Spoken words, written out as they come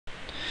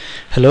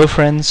Hello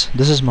friends,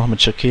 this is Mohammed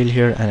Shakil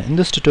here, and in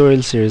this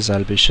tutorial series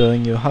I'll be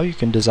showing you how you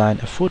can design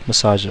a foot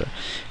massager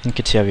in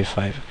Catia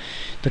V5.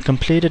 The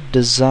completed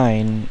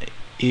design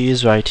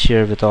is right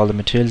here with all the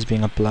materials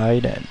being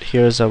applied, and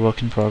here is our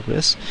work in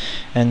progress,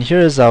 and here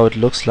is how it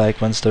looks like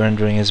once the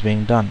rendering is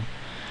being done.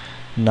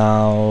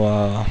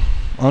 Now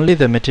only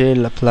the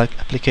material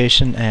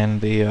application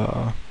and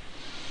the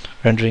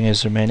rendering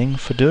is remaining.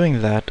 For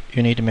doing that,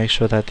 you need to make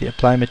sure that the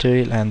apply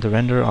material and the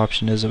render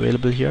option is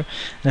available here,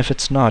 and if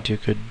it's not, you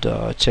could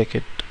check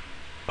it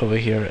over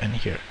here and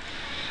here.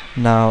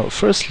 Now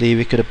firstly,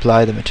 we could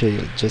apply the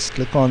material. Just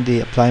click on the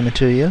apply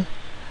material,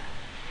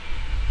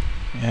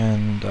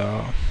 and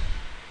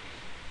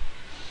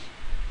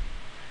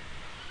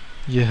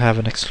you have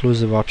an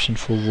exclusive option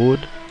for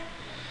wood,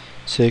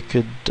 so you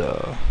could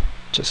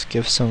just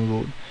give some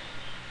wood.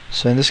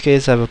 So in this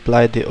case I've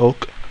applied the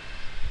oak.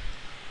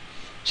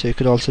 So you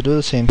could also do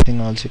the same thing,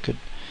 also you could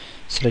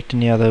select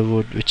any other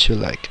wood which you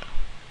like.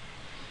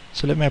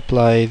 So let me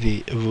apply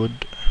the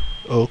wood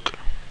oak,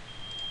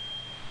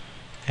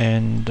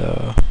 and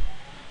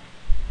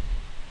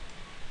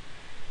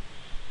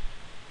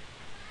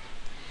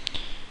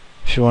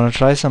if you want to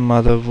try some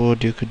other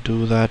wood you could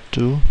do that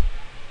too.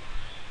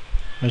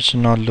 It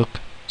should not look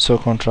so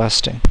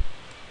contrasting.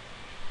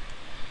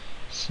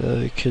 So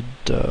you could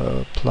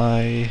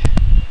apply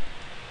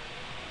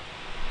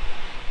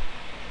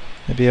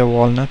maybe a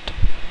walnut.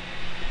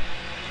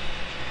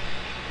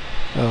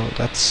 Oh,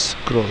 that's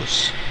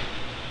gross.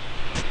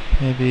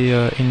 Maybe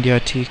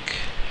India teak.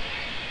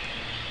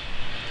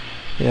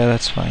 Yeah,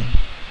 that's fine.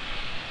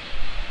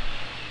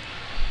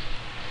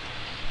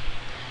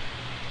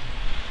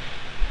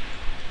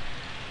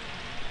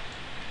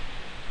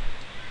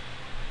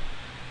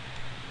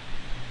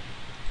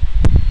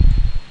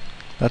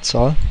 That's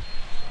all.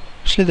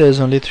 Actually there's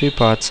only 3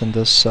 parts in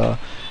this,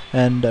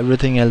 and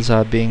everything else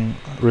are being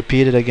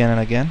repeated again and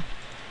again.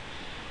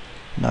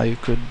 Now you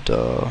could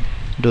do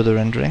the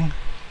rendering.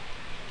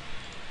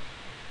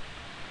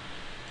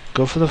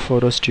 Go for the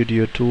photo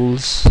studio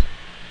tools,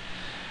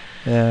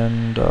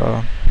 and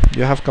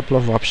you have a couple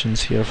of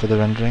options here for the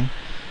rendering.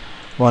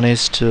 One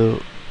is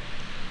to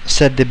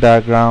set the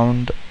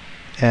background,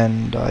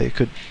 and you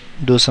could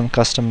do some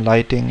custom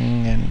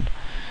lighting and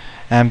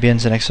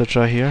ambience and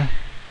etc. here.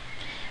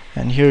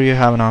 And here you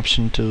have an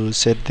option to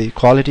set the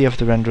quality of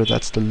the render,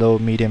 that's the low,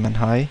 medium and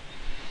high.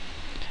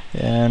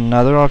 And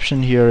another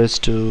option here is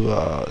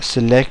to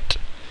select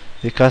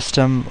the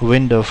custom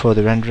window for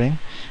the rendering,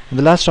 and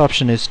the last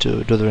option is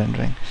to do the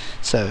rendering.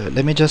 So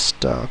let me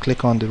just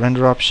click on the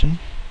render option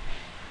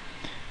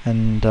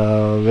and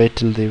wait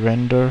till the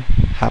render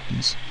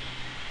happens.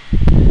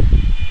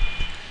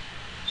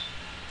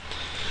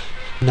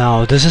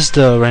 Now this is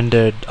the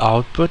rendered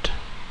output,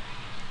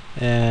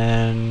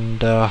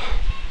 and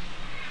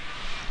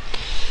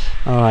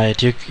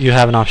alright, you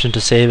have an option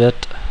to save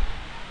it,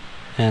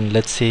 and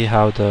let's see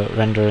how the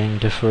rendering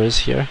differs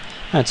here.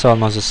 It's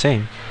almost the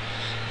same.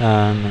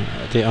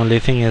 The only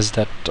thing is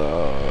that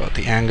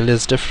the angle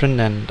is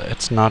different and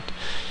it's not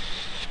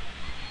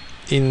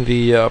in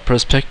the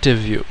perspective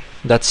view.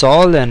 That's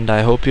all, and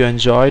I hope you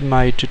enjoyed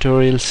my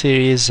tutorial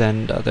series,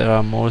 and there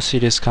are more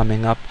series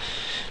coming up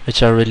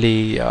which are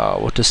really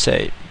what to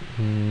say,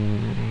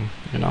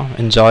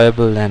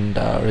 enjoyable and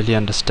really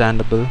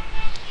understandable.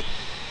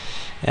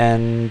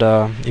 And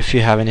if you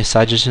have any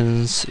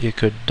suggestions, you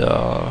could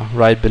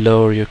write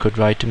below, or you could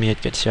write to me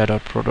at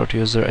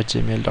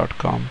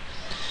catia.pro.user@gmail.com.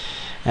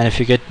 and if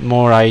you get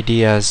more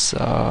ideas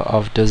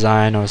of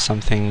design or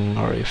something,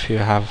 or if you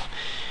have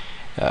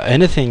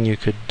anything, you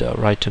could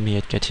write to me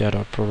at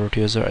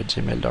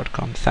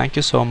catia.pro.user@gmail.com. Thank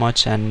you so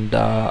much, and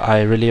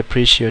I really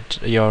appreciate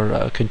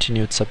your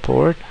continued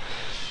support.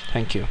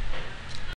 Thank you.